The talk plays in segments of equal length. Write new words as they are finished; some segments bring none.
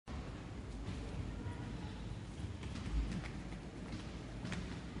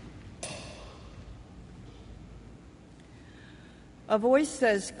A voice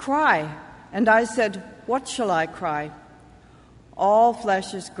says, "Cry." And I said, "What shall I cry?" All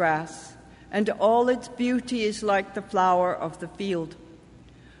flesh is grass, and all its beauty is like the flower of the field.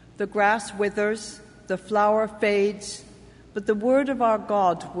 The grass withers, the flower fades, but the word of our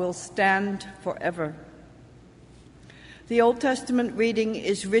God will stand forever. The Old Testament reading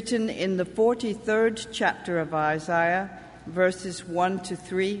is written in the 43rd chapter of Isaiah, verses 1 to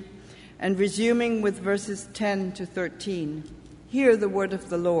 3, and resuming with verses 10 to 13. Hear the word of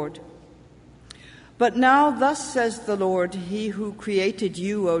the Lord. But now thus says the Lord, He who created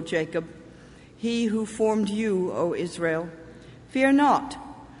you, O Jacob, He who formed you, O Israel. Fear not,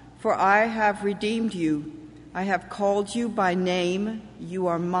 for I have redeemed you. I have called you by name, you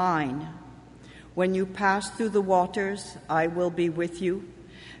are mine. When you pass through the waters, I will be with you,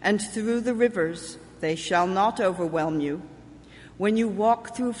 and through the rivers, they shall not overwhelm you. When you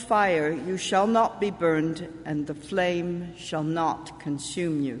walk through fire, you shall not be burned, and the flame shall not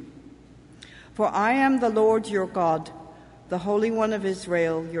consume you. For I am the Lord your God, the Holy One of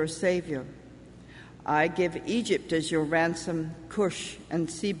Israel, your Savior. I give Egypt as your ransom, Cush and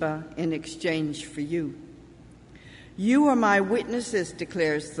Seba in exchange for you. You are my witnesses,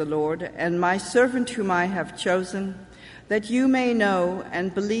 declares the Lord, and my servant whom I have chosen, that you may know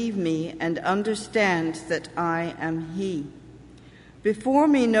and believe me and understand that I am He. Before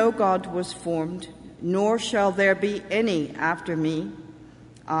me no God was formed, nor shall there be any after me.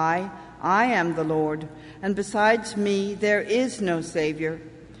 I am the Lord, and besides me there is no Savior.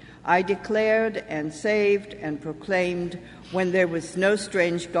 I declared and saved and proclaimed when there was no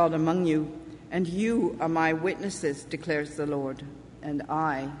strange God among you, and you are my witnesses, declares the Lord, and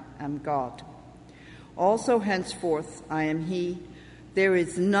I am God. Also henceforth I am He. There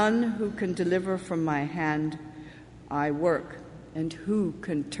is none who can deliver from my hand. I work, and who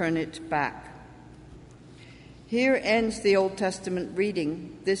can turn it back? Here ends the Old Testament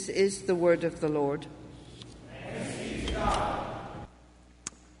reading. This is the word of the Lord. Thanks be to God.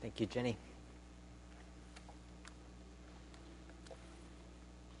 Thank you, Jenny.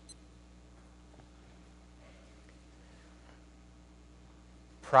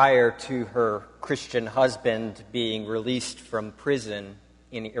 Prior to her Christian husband being released from prison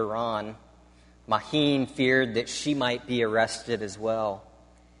in Iran, Maheen feared that she might be arrested as well.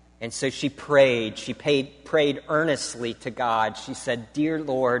 And so she prayed. She prayed earnestly to God. She said, "Dear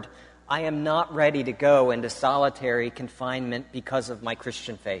Lord, I am not ready to go into solitary confinement because of my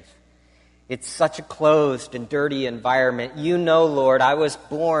Christian faith. It's such a closed and dirty environment. You know, Lord, I was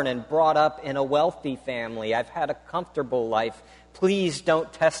born and brought up in a wealthy family. I've had a comfortable life. Please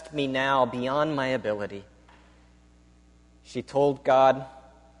don't test me now beyond my ability." She told God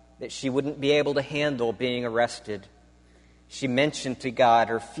that she wouldn't be able to handle being arrested. She mentioned to God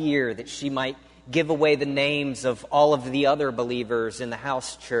her fear that she might give away the names of all of the other believers in the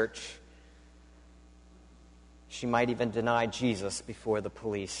house church. She might even deny Jesus before the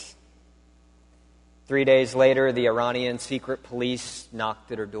police. 3 days later, the Iranian secret police knocked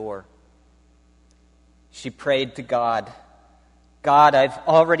at her door. She prayed to God, "God, I've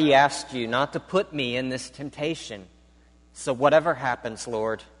already asked you not to put me in this temptation. So whatever happens,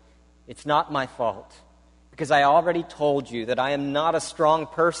 Lord, it's not my fault. Because I already told you that I am not a strong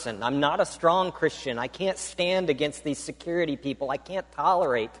person. I'm not a strong Christian. I can't stand against these security people. I can't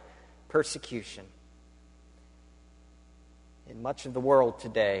tolerate persecution." In much of the world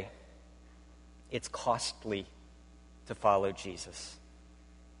today, it's costly to follow Jesus.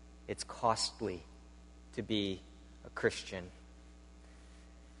 It's costly to be a Christian.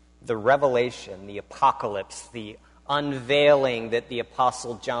 The revelation, the apocalypse, the unveiling that the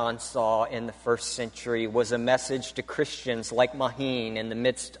Apostle John saw in the first century was a message to Christians like Maheen in the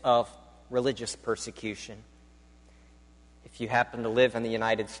midst of religious persecution. If you happen to live in the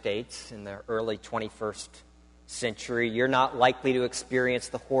United States in the early 21st century, you're not likely to experience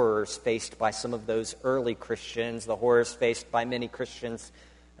the horrors faced by some of those early Christians, the horrors faced by many Christians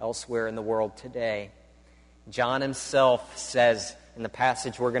elsewhere in the world today. John himself says in the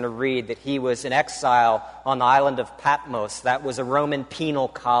passage we're going to read that he was in exile on the island of Patmos. That was a Roman penal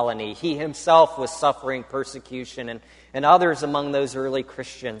colony. He himself was suffering persecution, and others among those early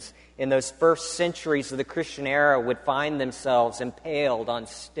Christians in those first centuries of the Christian era would find themselves impaled on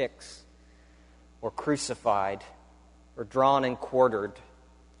sticks or crucified or drawn and quartered,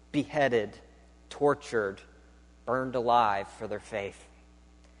 beheaded, tortured, burned alive for their faith.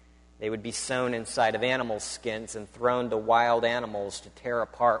 They would be sewn inside of animal skins and thrown to wild animals to tear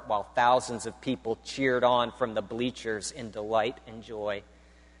apart while thousands of people cheered on from the bleachers in delight and joy.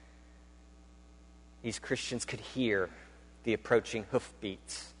 These Christians could hear the approaching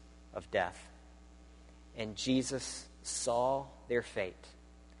hoofbeats of death. And Jesus saw their fate.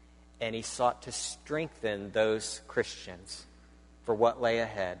 And he sought to strengthen those Christians for what lay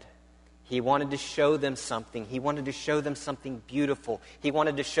ahead. He wanted to show them something. He wanted to show them something beautiful. He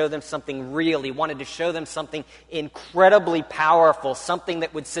wanted to show them something real. He wanted to show them something incredibly powerful, something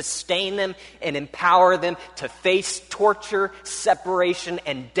that would sustain them and empower them to face torture, separation,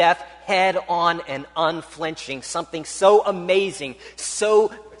 and death head on and unflinching. Something so amazing,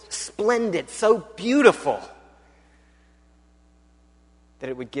 so splendid, so beautiful, that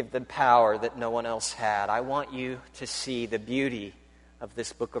it would give them power that no one else had. I want you to see the beauty of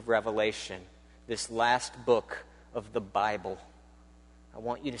this book of Revelation, this last book of the Bible. I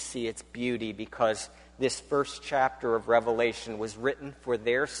want you to see its beauty, because this first chapter of Revelation was written for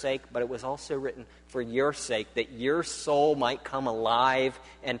their sake, but it was also written for your sake, that your soul might come alive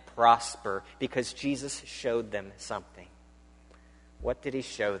and prosper, because Jesus showed them something. What did he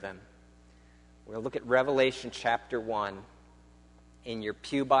show them? We're going to look at Revelation chapter 1. In your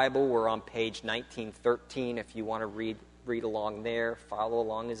pew Bible, we're on page 1913 if you want to read along there, follow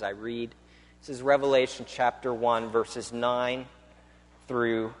along as I read. This is Revelation chapter 1, verses 9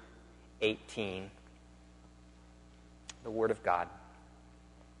 through 18. The Word of God.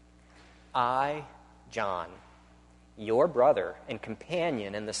 I, John, your brother and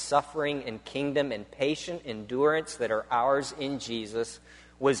companion in the suffering and kingdom and patient endurance that are ours in Jesus,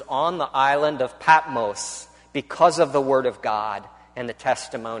 was on the island of Patmos because of the Word of God and the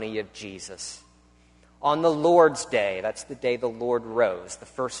testimony of Jesus. On the Lord's Day, that's the day the Lord rose, the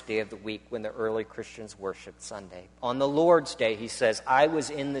first day of the week when the early Christians worshiped Sunday. On the Lord's Day, he says, I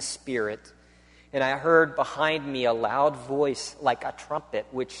was in the Spirit, and I heard behind me a loud voice like a trumpet,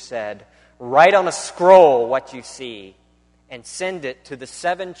 which said, write on a scroll what you see, and send it to the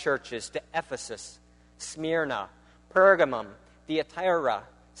 7 churches, to Ephesus, Smyrna, Pergamum, Thyatira,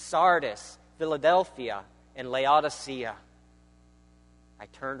 Sardis, Philadelphia, and Laodicea. I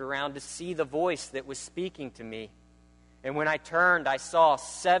turned around to see the voice that was speaking to me. And when I turned, I saw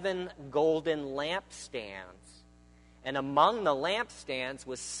 7 golden lampstands. And among the lampstands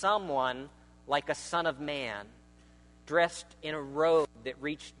was someone like a son of man, dressed in a robe that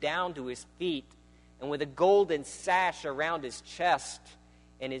reached down to his feet, and with a golden sash around his chest.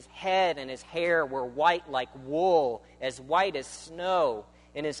 And his head and his hair were white like wool, as white as snow.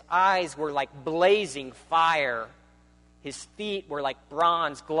 And his eyes were like blazing fire. His feet were like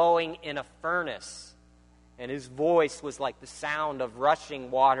bronze glowing in a furnace, and his voice was like the sound of rushing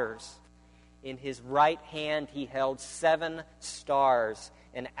waters. In his right hand he held 7 stars,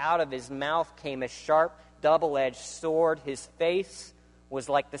 and out of his mouth came a sharp, double-edged sword. His face was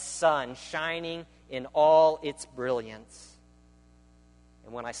like the sun, shining in all its brilliance.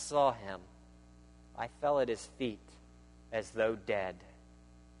 And when I saw him, I fell at his feet as though dead.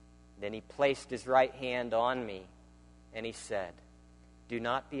 Then he placed his right hand on me, and he said, do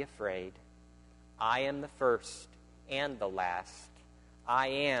not be afraid. I am the first and the last. I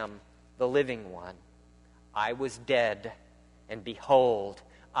am the living one. I was dead, and behold,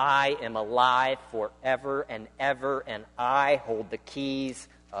 I am alive forever and ever, and I hold the keys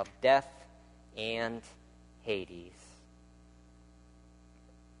of death and Hades.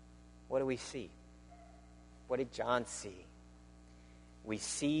 What do we see? What did John see? We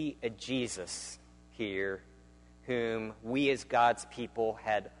see a Jesus here whom we as God's people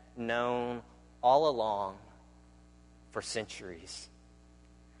had known all along for centuries.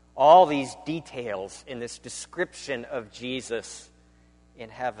 All these details in this description of Jesus in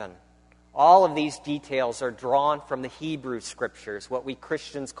heaven, all of these details are drawn from the Hebrew Scriptures, what we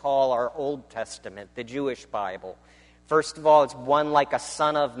Christians call our Old Testament, the Jewish Bible. First of all, it's one like a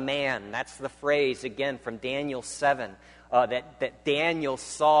son of man. That's the phrase, again, from Daniel 7. That Daniel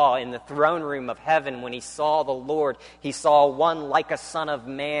saw in the throne room of heaven when he saw the Lord. He saw one like a son of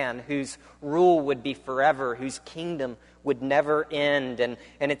man whose rule would be forever, whose kingdom would never end. And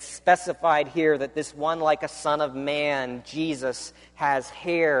it's specified here that this one like a son of man, Jesus, has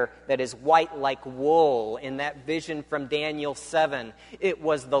hair that is white like wool. In that vision from Daniel 7, it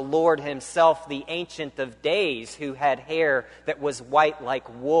was the Lord himself, the Ancient of Days, who had hair that was white like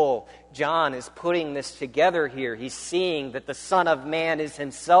wool. John is putting this together here. He's seeing that the Son of Man is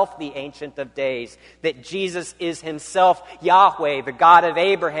himself the Ancient of Days, that Jesus is himself Yahweh, the God of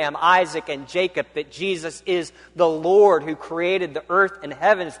Abraham, Isaac, and Jacob, that Jesus is the Lord who created the earth and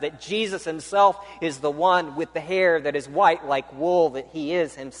heavens, that Jesus himself is the one with the hair that is white like wool, that he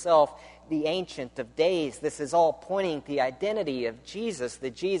is himself the Ancient of Days. This is all pointing to the identity of Jesus, the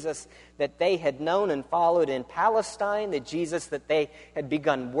Jesus that they had known and followed in Palestine, the Jesus that they had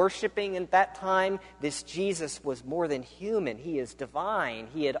begun worshiping at that time. This Jesus was more than human. He is divine.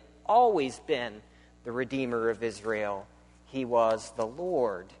 He had always been the Redeemer of Israel. he was the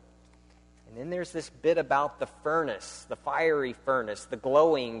Lord. And then there's this bit about the furnace, the fiery furnace, the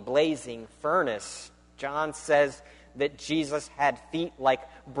glowing, blazing furnace. John says that Jesus had feet like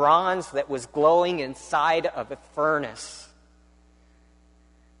bronze that was glowing inside of a furnace.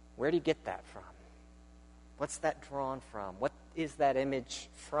 Where do you get that from? What's that drawn from? What is that image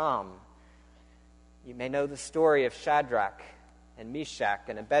from? You may know the story of Shadrach and Meshach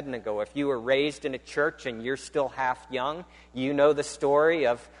and Abednego. If you were raised in a church and you're still half young, you know the story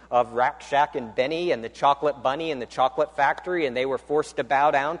of Rakshak and Benny and the chocolate bunny in the chocolate factory, and they were forced to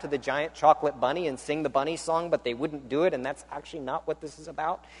bow down to the giant chocolate bunny and sing the bunny song, but they wouldn't do it, and that's actually not what this is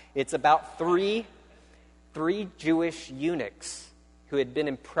about. It's about three Jewish eunuchs who had been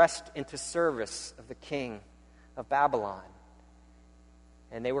impressed into service of the king of Babylon.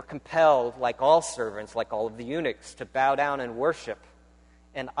 And they were compelled, like all servants, like all of the eunuchs, to bow down and worship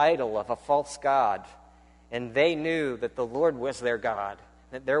an idol of a false god. And they knew that the Lord was their God,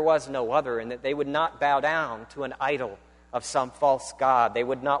 that there was no other, and that they would not bow down to an idol of some false god. They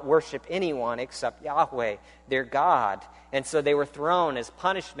would not worship anyone except Yahweh, their God. And so they were thrown as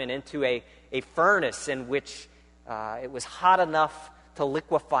punishment into a furnace in which it was hot enough to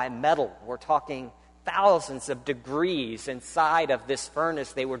liquefy metal. We're talking thousands of degrees inside of this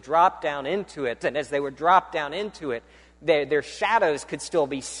furnace. They were dropped down into it, and as they were dropped down into it, their shadows could still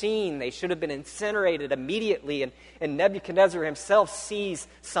be seen. They should have been incinerated immediately, and Nebuchadnezzar himself sees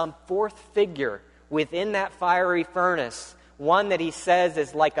some fourth figure within that fiery furnace, one that he says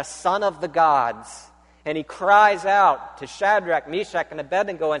is like a son of the gods, and he cries out to Shadrach, Meshach, and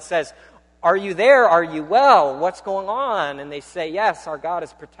Abednego and says, "Are you there? Are you well? What's going on?" And they say, "Yes, our God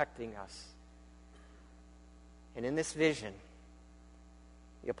is protecting us." And in this vision,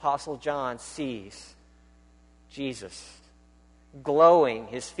 the Apostle John sees Jesus glowing,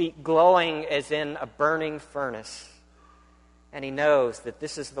 his feet glowing as in a burning furnace. And he knows that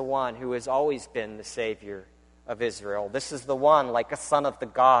this is the one who has always been the Savior of Israel. This is the one like a son of the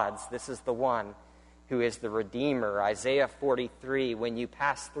gods. This is the one who is the Redeemer. Isaiah 43, when you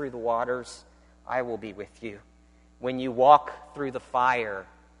pass through the waters, I will be with you. When you walk through the fire,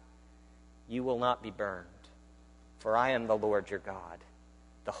 you will not be burned. For I am the Lord your God,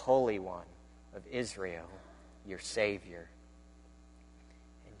 the Holy One of Israel, your Savior.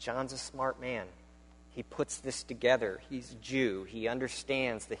 And John's a smart man. He puts this together. He's a Jew. He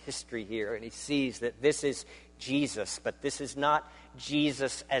understands the history here, and he sees that this is Jesus, but this is not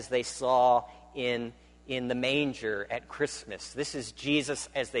Jesus as they saw in the manger at Christmas. This is Jesus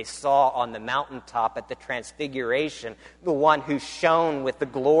as they saw on the mountaintop at the Transfiguration, the one who shone with the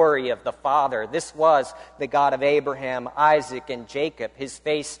glory of the Father. This was the God of Abraham, Isaac, and Jacob. His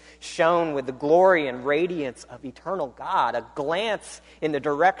face shone with the glory and radiance of eternal God. A glance in the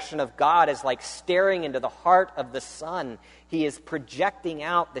direction of God is like staring into the heart of the sun. He is projecting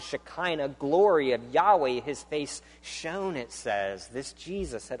out the Shekinah glory of Yahweh. His face shone, it says. This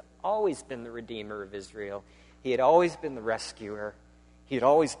Jesus had always been the Redeemer of Israel. He had always been the rescuer. He had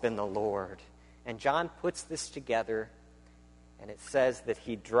always been the Lord. And John puts this together, and it says that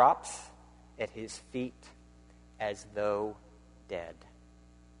he drops at his feet as though dead.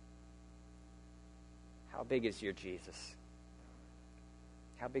 How big is your Jesus?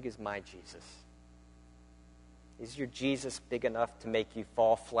 How big is my Jesus? Is your Jesus big enough to make you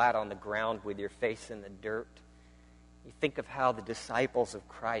fall flat on the ground with your face in the dirt? You think of how the disciples of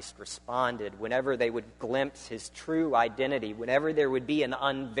Christ responded whenever they would glimpse his true identity, whenever there would be an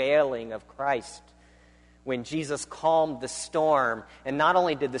unveiling of Christ. When Jesus calmed the storm, and not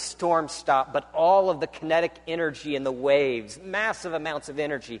only did the storm stop, but all of the kinetic energy in the waves, massive amounts of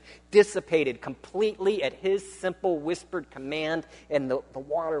energy, dissipated completely at his simple whispered command, and the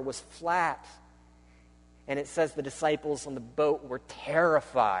water was flat. And it says the disciples on the boat were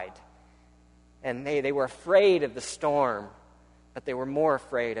terrified. And they were afraid of the storm, but they were more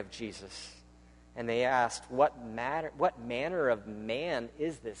afraid of Jesus. And they asked, what manner of man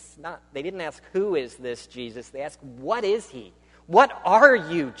is this? They didn't ask, who is this Jesus? They asked, what is he? What are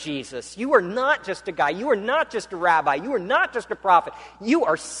you, Jesus? You are not just a guy. You are not just a rabbi. You are not just a prophet. You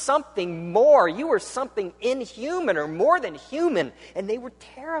are something more. You are something inhuman or more than human. And they were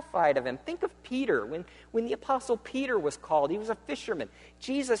terrified of him. Think of Peter. When the Apostle Peter was called, he was a fisherman.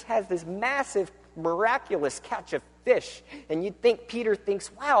 Jesus has this massive, miraculous catch of fish. And you'd think Peter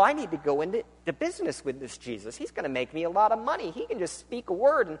thinks, wow, I need to go into business with this Jesus. He's going to make me a lot of money. He can just speak a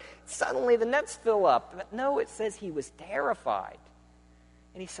word and suddenly the nets fill up. But no, it says he was terrified.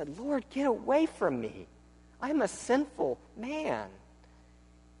 And he said, Lord, get away from me. I'm a sinful man.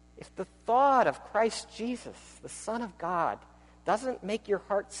 If the thought of Christ Jesus, the Son of God, doesn't make your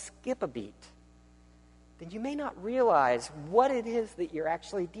heart skip a beat, then you may not realize what it is that you're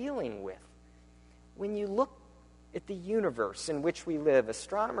actually dealing with. When you look at the universe in which we live,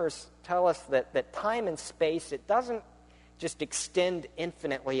 astronomers tell us that time and space, it doesn't just extend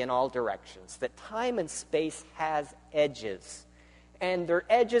infinitely in all directions, that time and space has edges. And they're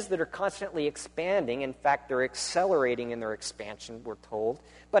edges that are constantly expanding. In fact, they're accelerating in their expansion, we're told.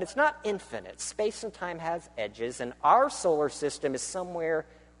 But it's not infinite. Space and time has edges, and our solar system is somewhere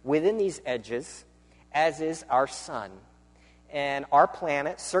within these edges, as is our sun. And our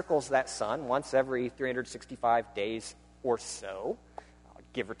planet circles that sun once every 365 days or so,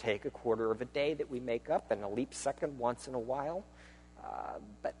 give or take a quarter of a day that we make up, and a leap second once in a while.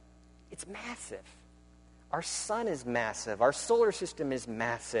 But it's massive. Our sun is massive. Our solar system is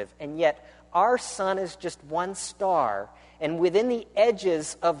massive. And yet, our sun is just one star. And within the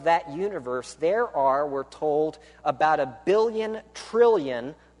edges of that universe, there are, we're told, about 1 billion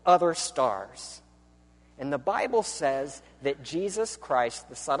trillion other stars. And the Bible says that Jesus Christ,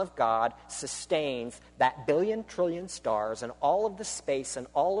 the Son of God, sustains that 1 billion trillion stars and all of the space and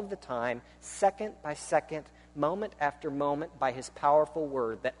all of the time, second by second, moment after moment, by his powerful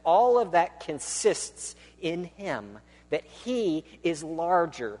word, that all of that consists in him, that he is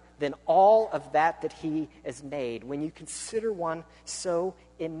larger than all of that he has made. When you consider one so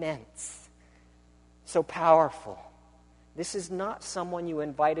immense, so powerful, this is not someone you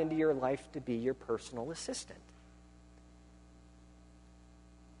invite into your life to be your personal assistant.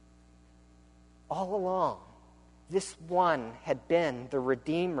 All along, this one had been the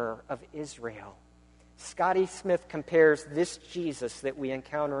Redeemer of Israel. Scotty Smith compares this Jesus that we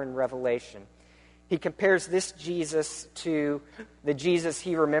encounter in Revelation. He compares this Jesus to the Jesus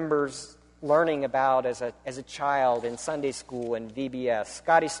he remembers learning about as a child in Sunday school and VBS.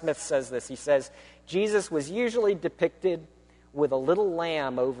 Scotty Smith says this. He says, Jesus was usually depicted with a little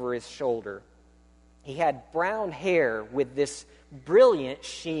lamb over his shoulder. He had brown hair with this brilliant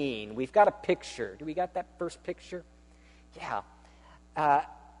sheen. We've got a picture. Do we got that first picture? Yeah.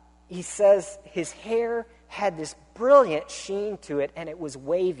 He says his hair had this brilliant sheen to it, and it was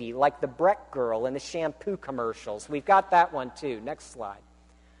wavy, like the Breck girl in the shampoo commercials. We've got that one, too. Next slide.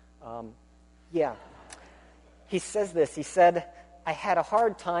 He says this. He said, I had a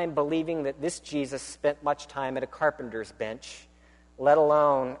hard time believing that this Jesus spent much time at a carpenter's bench, let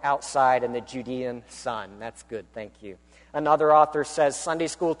alone outside in the Judean sun. That's good, thank you. Another author says, Sunday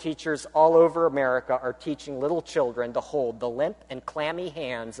school teachers all over America are teaching little children to hold the limp and clammy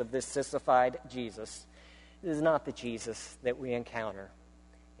hands of this sissified Jesus. This is not the Jesus that we encounter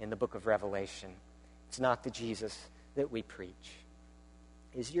in the book of Revelation. It's not the Jesus that we preach.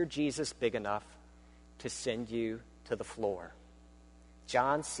 Is your Jesus big enough to send you to the floor?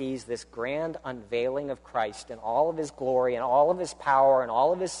 John sees this grand unveiling of Christ in all of his glory and all of his power and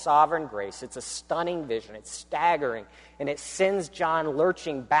all of his sovereign grace. It's a stunning vision. It's staggering. And it sends John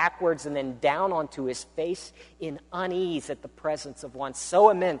lurching backwards and then down onto his face in unease at the presence of one so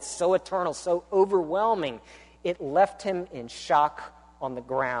immense, so eternal, so overwhelming. It left him in shock on the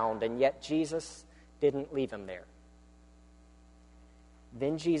ground, and yet Jesus didn't leave him there.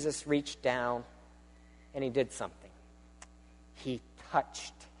 Then Jesus reached down and he did something. He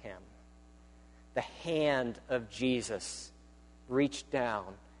touched him. The hand of Jesus reached down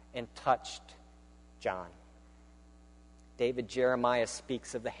and touched John. David Jeremiah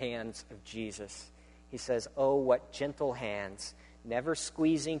speaks of the hands of Jesus. He says, oh, what gentle hands, never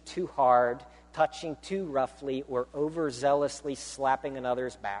squeezing too hard, touching too roughly, or overzealously slapping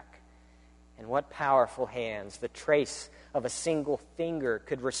another's back. And what powerful hands. The trace of a single finger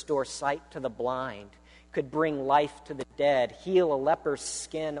could restore sight to the blind, could bring life to the dead, heal a leper's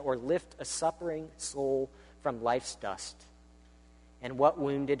skin, or lift a suffering soul from life's dust. And what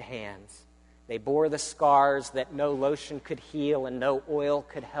wounded hands. They bore the scars that no lotion could heal and no oil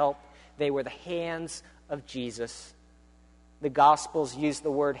could help. They were the hands of Jesus. The Gospels use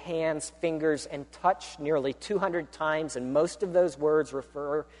the word hands, fingers, and touch nearly 200 times, and most of those words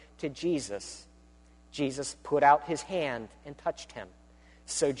refer to Jesus. Jesus put out his hand and touched him.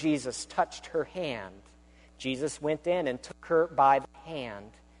 So Jesus touched her hand. Jesus went in and took her by the hand.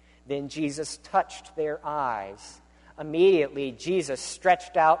 Then Jesus touched their eyes. Immediately, Jesus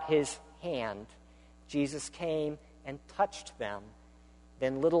stretched out his hand. Jesus came and touched them.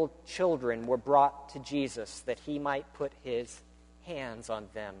 Then little children were brought to Jesus that he might put his hands on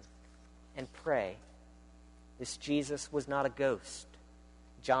them and pray. This Jesus was not a ghost.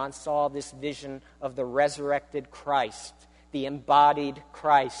 John saw this vision of the resurrected Christ, the embodied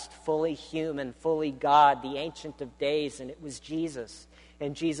Christ, fully human, fully God, the Ancient of Days, and it was Jesus.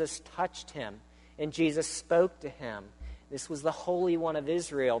 And Jesus touched him, and Jesus spoke to him. This was the Holy One of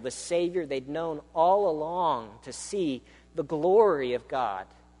Israel, the Savior they'd known all along, to see the glory of God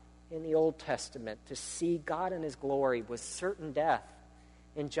in the Old Testament. To see God in his glory was certain death.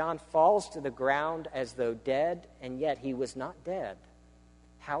 And John falls to the ground as though dead, and yet he was not dead.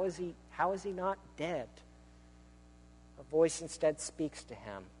 How is he not dead? A voice instead speaks to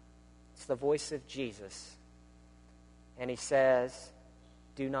him. It's the voice of Jesus. And he says,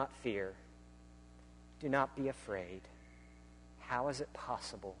 "Do not fear. Do not be afraid." How is it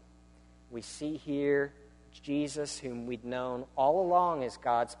possible? We see here Jesus, whom we'd known all along as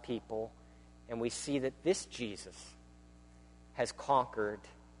God's people, and we see that this Jesus has conquered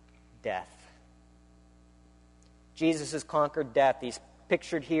death. Jesus has conquered death. He's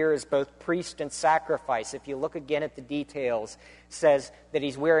pictured here as both priest and sacrifice. If you look again at the details, it says that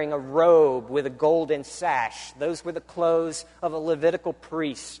he's wearing a robe with a golden sash. Those were the clothes of a Levitical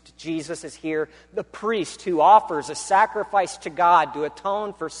priest. Jesus is here, the priest who offers a sacrifice to God to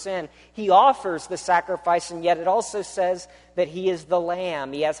atone for sin. He offers the sacrifice, and yet it also says that he is the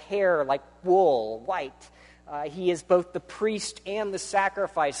lamb. He has hair like wool, white. He is both the priest and the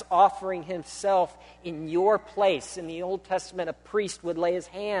sacrifice, offering himself in your place. In the Old Testament, a priest would lay his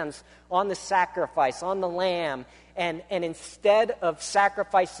hands on the sacrifice, on the lamb, and instead of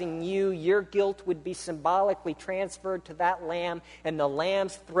sacrificing you, your guilt would be symbolically transferred to that lamb, and the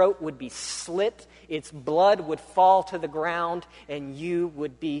lamb's throat would be slit, its blood would fall to the ground, and you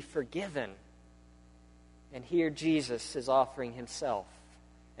would be forgiven. And here Jesus is offering himself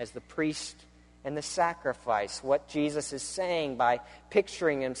as the priest and the sacrifice. What Jesus is saying by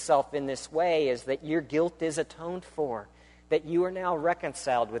picturing himself in this way is that your guilt is atoned for, that you are now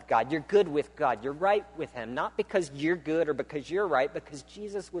reconciled with God. You're good with God. You're right with him, not because you're good or because you're right, because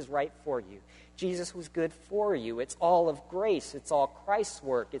Jesus was right for you. Jesus was good for you. It's all of grace. It's all Christ's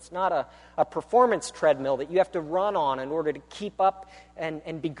work. It's not a performance treadmill that you have to run on in order to keep up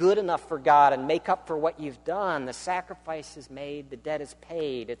and be good enough for God and make up for what you've done. The sacrifice is made. The debt is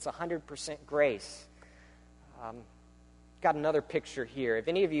paid. It's 100% grace. Got another picture here. Have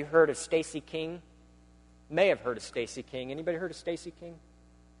any of you heard of Stacey King? May have heard of Stacey King. Anybody heard of Stacey King?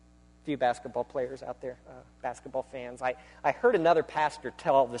 A few basketball players out there, basketball fans. I heard another pastor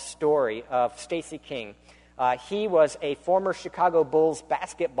tell the story of Stacey King. He was a former Chicago Bulls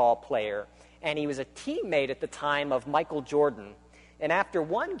basketball player, and he was a teammate at the time of Michael Jordan. And after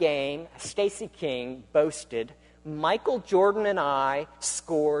one game, Stacey King boasted, "Michael Jordan and I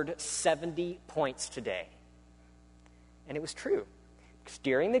scored 70 points today." And it was true. Because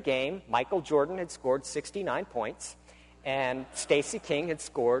during the game, Michael Jordan had scored 69 points, and Stacey King had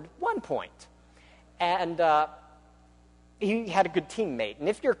scored 1 point. And he had a good teammate. And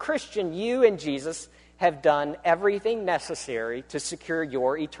if you're a Christian, you and Jesus have done everything necessary to secure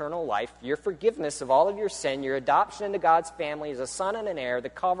your eternal life, your forgiveness of all of your sin, your adoption into God's family as a son and an heir, the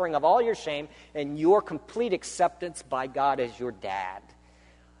covering of all your shame, and your complete acceptance by God as your dad.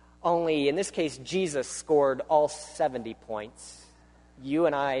 Only, in this case, Jesus scored all 70 points. You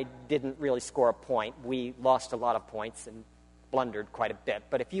and I didn't really score a point. We lost a lot of points and blundered quite a bit.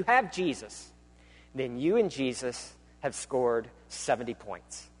 But if you have Jesus, then you and Jesus have scored 70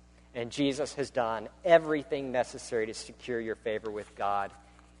 points. And Jesus has done everything necessary to secure your favor with God.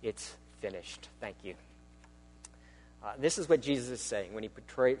 It's finished. Thank you. This is what Jesus is saying when he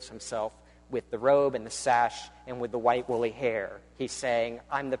portrays himself with the robe and the sash and with the white woolly hair. He's saying,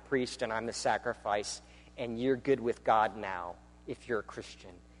 I'm the priest and I'm the sacrifice, and you're good with God now if you're a Christian,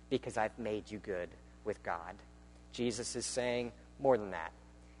 because I've made you good with God. Jesus is saying more than that.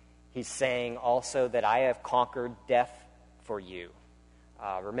 He's saying also that I have conquered death for you.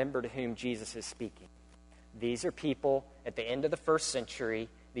 Remember to whom Jesus is speaking. These are people at the end of the first century.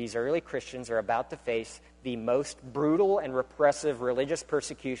 These early Christians are about to face the most brutal and repressive religious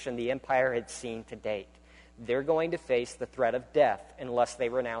persecution the empire had seen to date. They're going to face the threat of death unless they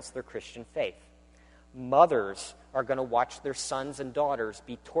renounce their Christian faith. Mothers are going to watch their sons and daughters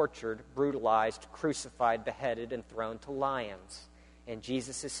be tortured, brutalized, crucified, beheaded, and thrown to lions. And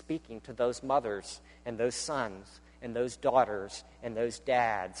Jesus is speaking to those mothers and those sons and those daughters and those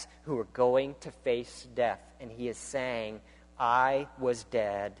dads who are going to face death. And he is saying, I was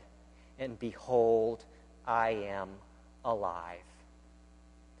dead, and behold, I am alive.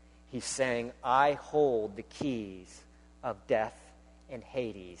 He's saying, I hold the keys of death and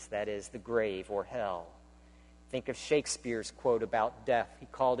Hades, that is, the grave or hell. Think of Shakespeare's quote about death. He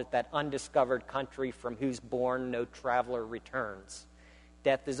called it that undiscovered country from whose bourne no traveler returns.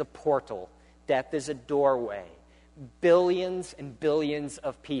 Death is a portal. Death is a doorway. Billions and billions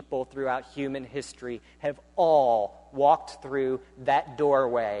of people throughout human history have all walked through that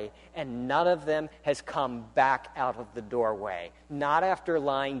doorway, and none of them has come back out of the doorway. Not after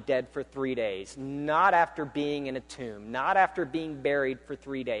lying dead for 3 days, not after being in a tomb, not after being buried for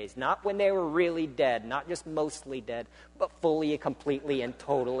 3 days, not when they were really dead, not just mostly dead, but fully and completely and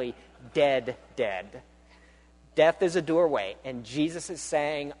totally dead. Death is a doorway, and Jesus is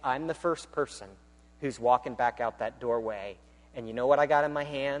saying, I'm the first person who's walking back out that doorway. And you know what I got in my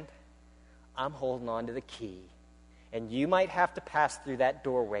hand? I'm holding on to the key. And you might have to pass through that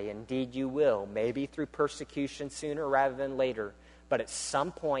doorway. Indeed, you will. Maybe through persecution sooner rather than later. But at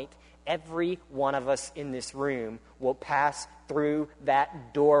some point, every one of us in this room will pass through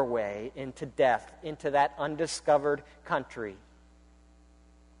that doorway into death, into that undiscovered country.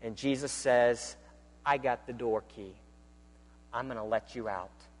 And Jesus says, I got the door key. I'm going to let you out.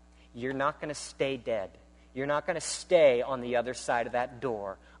 You're not going to stay dead. You're not going to stay on the other side of that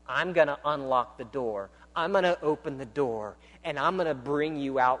door. I'm going to unlock the door. I'm going to open the door, and I'm going to bring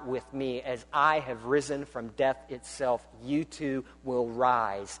you out with me. As I have risen from death itself, you too will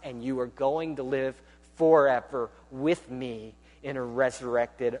rise, and you are going to live forever with me in a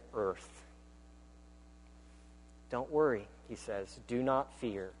resurrected earth. Don't worry, he says. Do not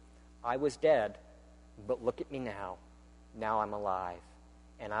fear. I was dead, but look at me now. Now I'm alive.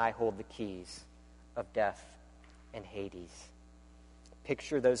 And I hold the keys of death and Hades.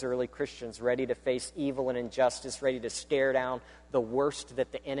 Picture those early Christians ready to face evil and injustice, ready to stare down the worst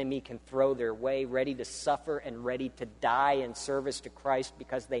that the enemy can throw their way, ready to suffer and ready to die in service to Christ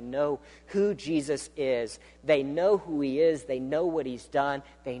because they know who Jesus is. They know who he is. They know what he's done.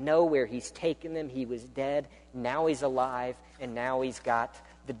 They know where he's taken them. He was dead. Now he's alive, and now he's got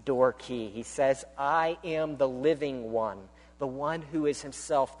the door key. He says, I am the living one. The one who is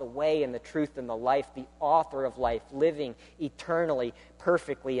himself the way and the truth and the life, the author of life, living eternally,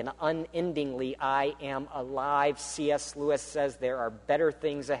 perfectly, and unendingly. I am alive. C.S. Lewis says there are better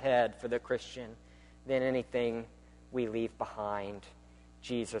things ahead for the Christian than anything we leave behind.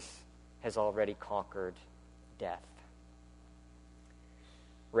 Jesus has already conquered death.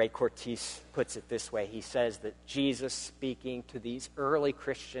 Ray Cortese puts it this way. He says that Jesus, speaking to these early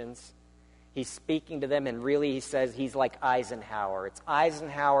Christians, he's speaking to them, and really he says he's like Eisenhower. It's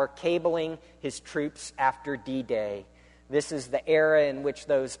Eisenhower cabling his troops after D-Day. This is the era in which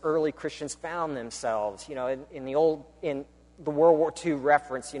those early Christians found themselves. You know, in the World War II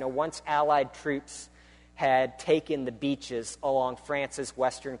reference, you know, once Allied troops had taken the beaches along France's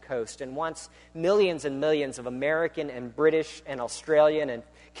western coast, and once millions and millions of American and British and Australian and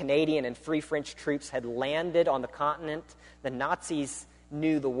Canadian and Free French troops had landed on the continent, the Nazis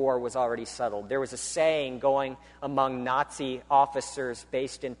knew the war was already settled. There was a saying going among Nazi officers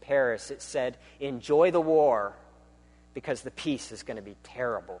based in Paris. It said, enjoy the war because the peace is going to be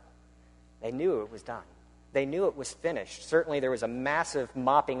terrible. They knew it was done. They knew it was finished. Certainly there was a massive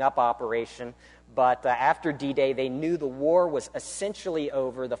mopping up operation, but after D-Day, they knew the war was essentially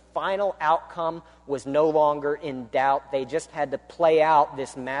over. The final outcome was no longer in doubt. They just had to play out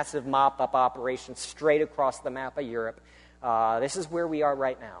this massive mop-up operation straight across the map of Europe. This is where we are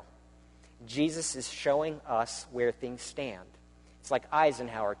right now. Jesus is showing us where things stand. It's like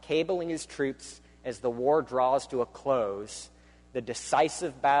Eisenhower cabling his troops as the war draws to a close. The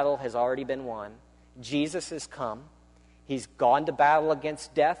decisive battle has already been won. Jesus has come. He's gone to battle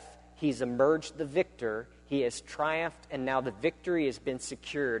against death. He's emerged the victor. He has triumphed, and now the victory has been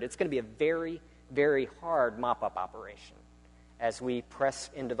secured. It's going to be a very, very hard mop-up operation as we press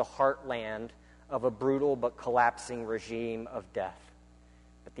into the heartland of a brutal but collapsing regime of death.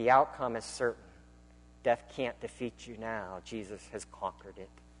 But the outcome is certain. Death can't defeat you now. Jesus has conquered it.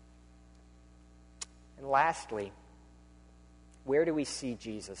 And lastly, where do we see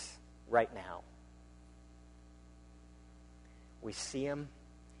Jesus right now? We see him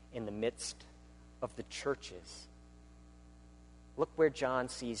in the midst of the churches. Look where John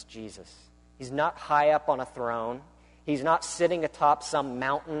sees Jesus. He's not high up on a throne. He's not sitting atop some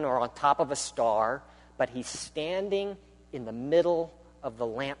mountain or on top of a star, but he's standing in the middle of the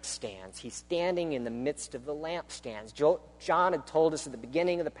lampstands. He's standing in the midst of the lampstands. John had told us at the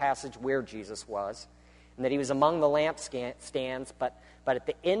beginning of the passage where Jesus was, and that he was among the lampstands, but at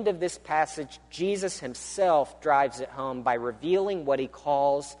the end of this passage, Jesus himself drives it home by revealing what he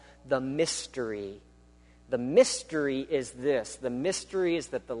calls the mystery. The mystery is this. The mystery is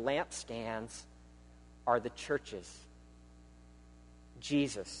that the lampstands are the churches.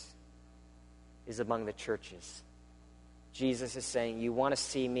 Jesus is among the churches. Jesus is saying, you want to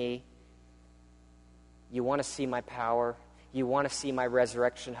see me? You want to see my power? You want to see my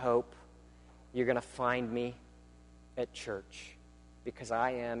resurrection hope? You're going to find me at church because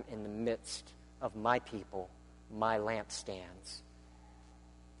I am in the midst of my people, my lampstands.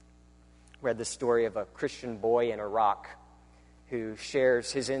 Read the story of a Christian boy in Iraq who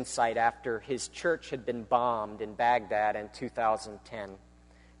shares his insight after his church had been bombed in Baghdad in 2010.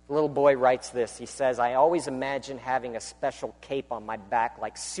 The little boy writes this. He says, "I always imagine having a special cape on my back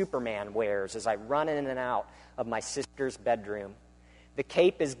like Superman wears as I run in and out of my sister's bedroom. The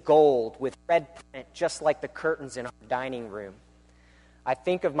cape is gold with red print, just like the curtains in our dining room. I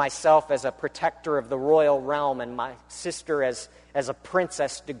think of myself as a protector of the royal realm and my sister as a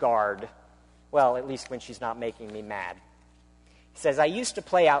princess to guard. Well, at least when she's not making me mad." He says, "I used to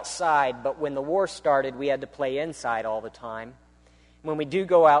play outside, but when the war started, we had to play inside all the time. When we do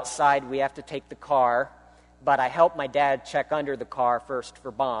go outside, we have to take the car, but I help my dad check under the car first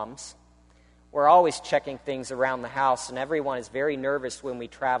for bombs. We're always checking things around the house, and everyone is very nervous when we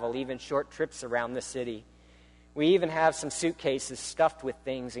travel, even short trips around the city. We even have some suitcases stuffed with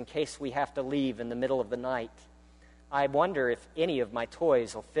things in case we have to leave in the middle of the night. I wonder if any of my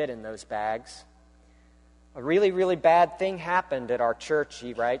toys will fit in those bags. A really, really bad thing happened at our church,"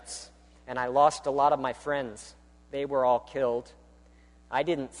 he writes, "and I lost a lot of my friends. They were all killed. I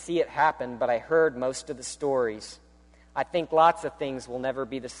didn't see it happen, but I heard most of the stories. I think lots of things will never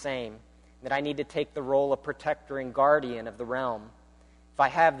be the same, that I need to take the role of protector and guardian of the realm. If I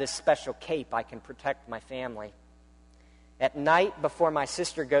have this special cape, I can protect my family. At night, before my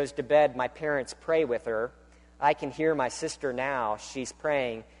sister goes to bed, my parents pray with her. I can hear my sister now. She's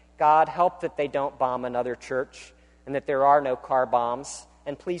praying, 'God, help that they don't bomb another church and that there are no car bombs,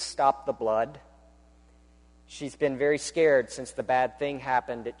 and please stop the blood.' She's been very scared since the bad thing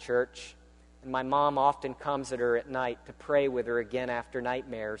happened at church, and my mom often comes at her at night to pray with her again after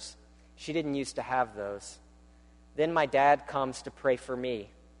nightmares. She didn't used to have those. Then my dad comes to pray for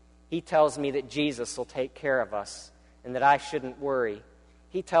me. He tells me that Jesus will take care of us and that I shouldn't worry.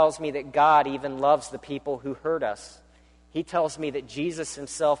 He tells me that God even loves the people who hurt us. He tells me that Jesus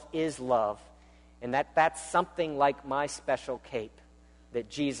himself is love and that that's something like my special cape, that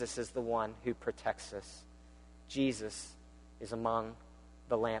Jesus is the one who protects us. Jesus is among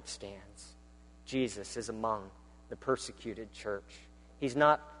the lampstands. Jesus is among the persecuted church. He's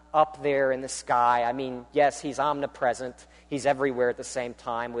not up there in the sky. I mean, yes, he's omnipresent. He's everywhere at the same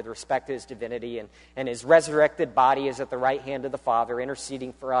time with respect to his divinity, and his resurrected body is at the right hand of the Father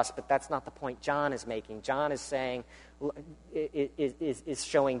interceding for us, but that's not the point John is making. John is saying, is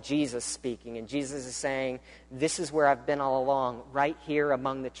showing Jesus speaking, and Jesus is saying, this is where I've been all along, right here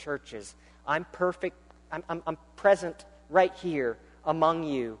among the churches. I'm perfect. I'm present right here among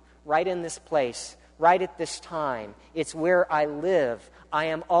you, right in this place, right at this time. It's where I live. I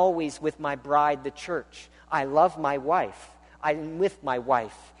am always with my bride, the church. I love my wife. I'm with my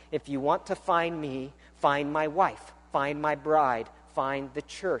wife. If you want to find me, find my wife, find my bride, find the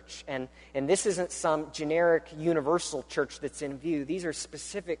church. And this isn't some generic universal church that's in view. These are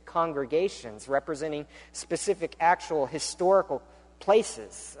specific congregations representing specific actual historical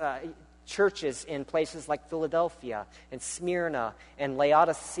places. Churches in places like Philadelphia and Smyrna and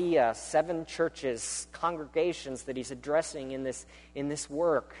Laodicea, 7 churches, congregations that he's addressing in this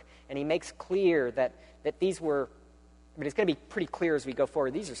work. And he makes clear that these were, it's going to be pretty clear as we go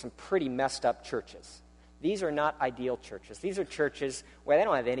forward, these are some pretty messed up churches. These are not ideal churches. These are churches where they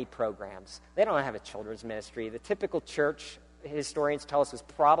don't have any programs. They don't have a children's ministry. The typical church, historians tell us, was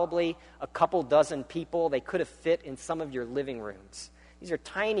probably a couple dozen people. They could have fit in some of your living rooms. These are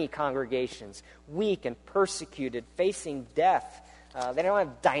tiny congregations, weak and persecuted, facing death. They don't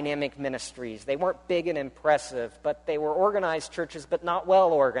have dynamic ministries. They weren't big and impressive, but they were organized churches, but not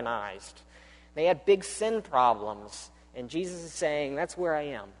well organized. They had big sin problems, and Jesus is saying, that's where I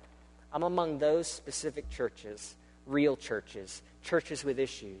am. I'm among those specific churches, real churches, churches with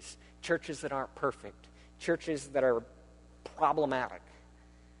issues, churches that aren't perfect, churches that are problematic.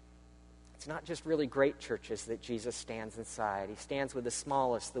 It's not just really great churches that Jesus stands inside. He stands with the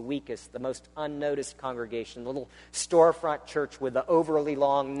smallest, the weakest, the most unnoticed congregation, the little storefront church with the overly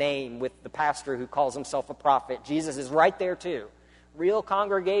long name with the pastor who calls himself a prophet. Jesus is right there too. Real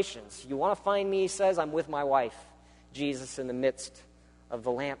congregations. You want to find me, he says, I'm with my wife. Jesus in the midst of the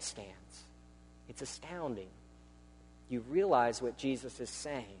lampstands. It's astounding. You realize what Jesus is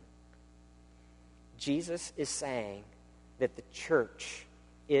saying. Jesus is saying that the church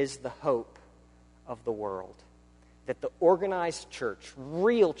is the hope of the world. That the organized church,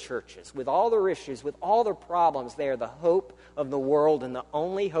 real churches, with all their issues, with all their problems, they are the hope of the world and the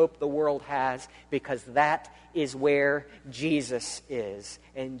only hope the world has, because that is where Jesus is.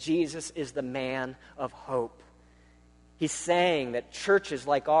 And Jesus is the man of hope. He's saying that churches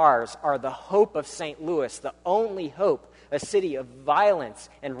like ours are the hope of St. Louis, the only hope, a city of violence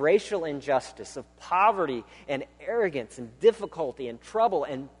and racial injustice, of poverty and arrogance and difficulty and trouble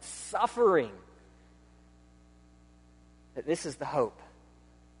and suffering. That this is the hope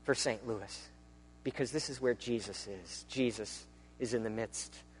for St. Louis, because this is where Jesus is. Jesus is in the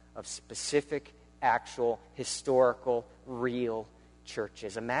midst of specific, actual, historical, real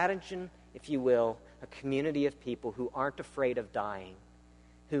churches. Imagine, if you will, a community of people who aren't afraid of dying,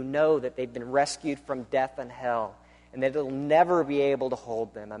 who know that they've been rescued from death and hell, and that it'll never be able to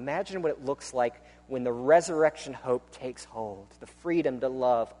hold them. Imagine what it looks like when the resurrection hope takes hold, the freedom to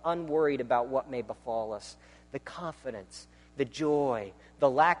love, unworried about what may befall us, the confidence, the joy, the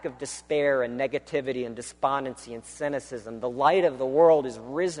lack of despair and negativity and despondency and cynicism. The light of the world is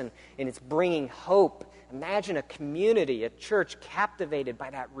risen, and it's bringing hope. Imagine a community, a church captivated by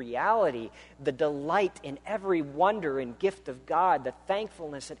that reality, the delight in every wonder and gift of God, the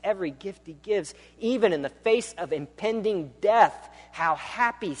thankfulness at every gift He gives, even in the face of impending death. How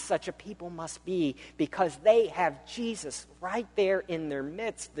happy such a people must be because they have Jesus right there in their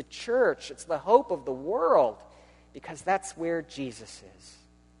midst. The church, it's the hope of the world, because that's where Jesus is.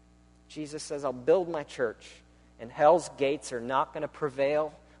 Jesus says, I'll build my church, and hell's gates are not going to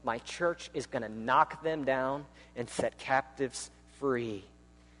prevail. My church is going to knock them down and set captives free.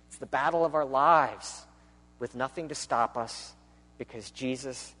 It's the battle of our lives with nothing to stop us, because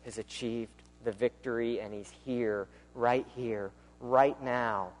Jesus has achieved the victory, and He's here, right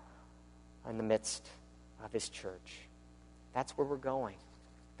now, in the midst of His church. That's where we're going.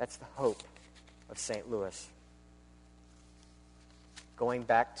 That's the hope of St. Louis. Going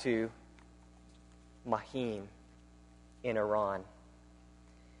back to Maheen in Iran.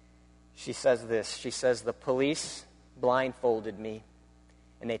 She says this. She says, the police blindfolded me,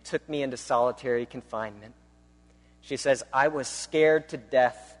 and they took me into solitary confinement. She says, I was scared to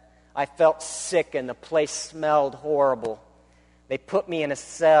death. I felt sick, and the place smelled horrible. They put me in a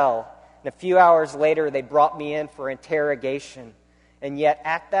cell, and a few hours later, they brought me in for interrogation. And yet,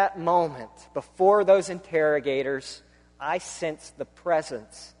 at that moment, before those interrogators, I sensed the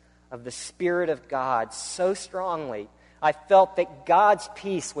presence of the Spirit of God so strongly. I felt that God's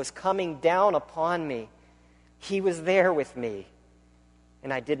peace was coming down upon me. He was there with me,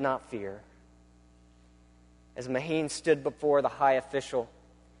 and I did not fear. As Maheen stood before the high official,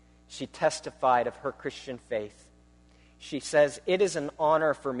 she testified of her Christian faith. She says, it is an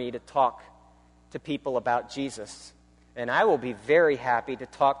honor for me to talk to people about Jesus, and I will be very happy to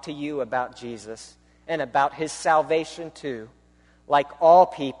talk to you about Jesus and about His salvation too. Like all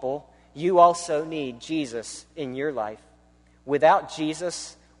people, you also need Jesus in your life. Without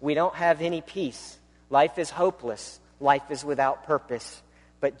Jesus, we don't have any peace. Life is hopeless. Life is without purpose.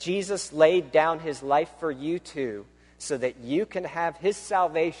 But Jesus laid down His life for you too, so that you can have His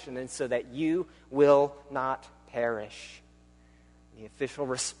salvation and so that you will not perish. The official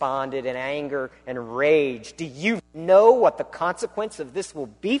responded in anger and rage. Do you know what the consequence of this will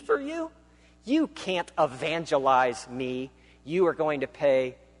be for you? You can't evangelize me. You are going to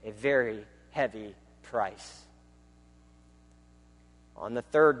pay a very heavy price. On the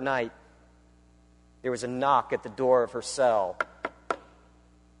third night, there was a knock at the door of her cell.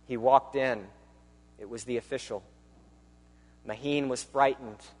 He walked in. It was the official. Maheen was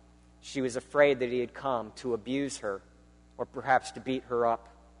frightened. She was afraid that he had come to abuse her or perhaps to beat her up.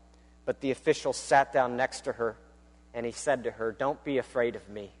 But the official sat down next to her, and he said to her, don't be afraid of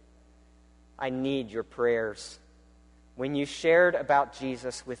me. I need your prayers. When you shared about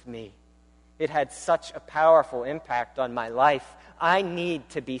Jesus with me, it had such a powerful impact on my life. I need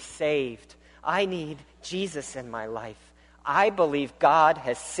to be saved. I need Jesus in my life. I believe God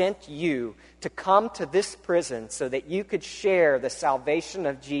has sent you to come to this prison so that you could share the salvation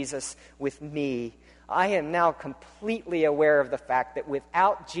of Jesus with me. I am now completely aware of the fact that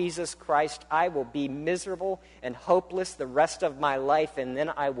without Jesus Christ, I will be miserable and hopeless the rest of my life, and then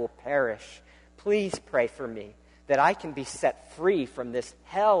I will perish. Please pray for me that I can be set free from this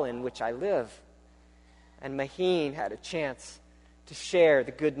hell in which I live. And Maheen had a chance to share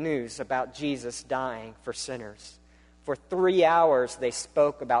the good news about Jesus dying for sinners. For 3 hours they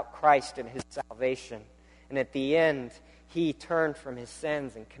spoke about Christ and His salvation. And at the end, he turned from his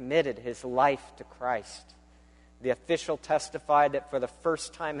sins and committed his life to Christ. The official testified that for the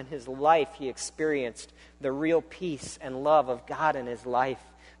first time in his life, he experienced the real peace and love of God in his life.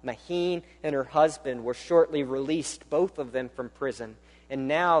 Maheen and her husband were shortly released, both of them from prison. And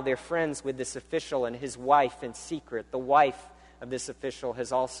now they're friends with this official and his wife in secret. The wife of this official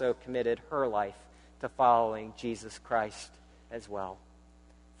has also committed her life to following Jesus Christ as well.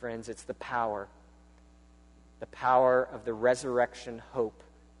 Friends, it's the power the power of the resurrection hope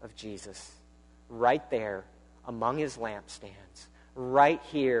of Jesus, right there among his lampstands, right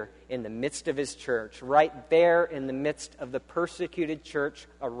here in the midst of his church, right there in the midst of the persecuted church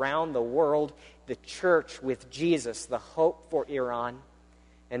around the world, the church with Jesus, the hope for Iran,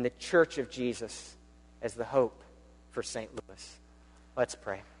 and the church of Jesus as the hope for St. Louis. Let's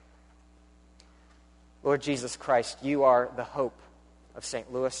pray. Lord Jesus Christ, you are the hope of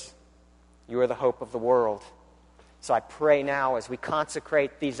St. Louis. You are the hope of the world. So I pray now as we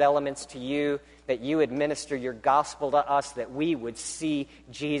consecrate these elements to you, that you administer your gospel to us, that we would see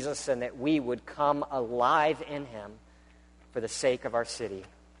Jesus and that we would come alive in him for the sake of our city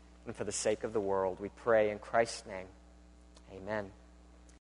and for the sake of the world. We pray in Christ's name. Amen.